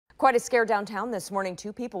Quite a scare downtown this morning.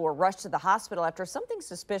 Two people were rushed to the hospital after something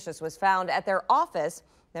suspicious was found at their office,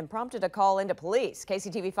 then prompted a call into police.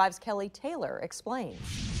 KCTV5's Kelly Taylor explains.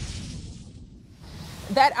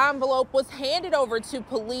 That envelope was handed over to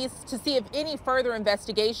police to see if any further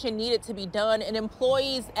investigation needed to be done, and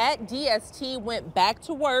employees at DST went back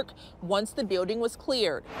to work once the building was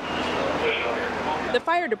cleared. The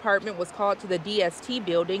fire department was called to the DST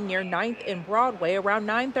building near 9th and Broadway around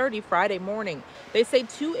 9:30 Friday morning. They say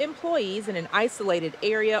two employees in an isolated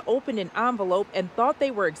area opened an envelope and thought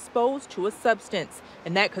they were exposed to a substance,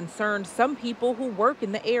 and that concerned some people who work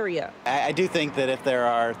in the area. I do think that if there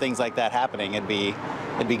are things like that happening, it'd be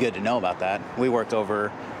good to know about that. We work over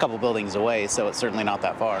a couple buildings away, so it's certainly not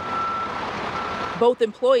that far. Both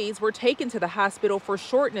employees were taken to the hospital for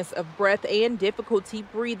shortness of breath and difficulty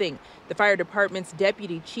breathing. The fire department's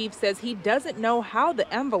deputy chief says he doesn't know how the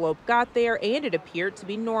envelope got there, and it appeared to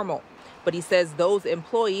be normal. But he says those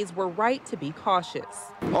employees were right to be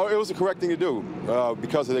cautious. Oh, it was the correct thing to do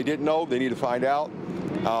because if they didn't know, they need to find out.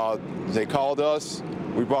 They called us,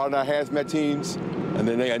 we brought in our hazmat teams, and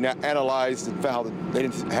then they analyzed and found that they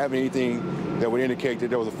didn't have anything that would indicate that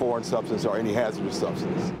there was a foreign substance or any hazardous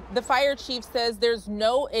substance. The fire chief says there's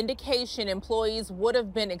no indication employees would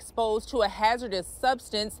have been exposed to a hazardous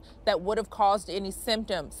substance that would have caused any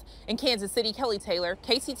symptoms. In Kansas City, Kelly Taylor,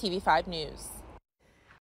 KCTV5 News.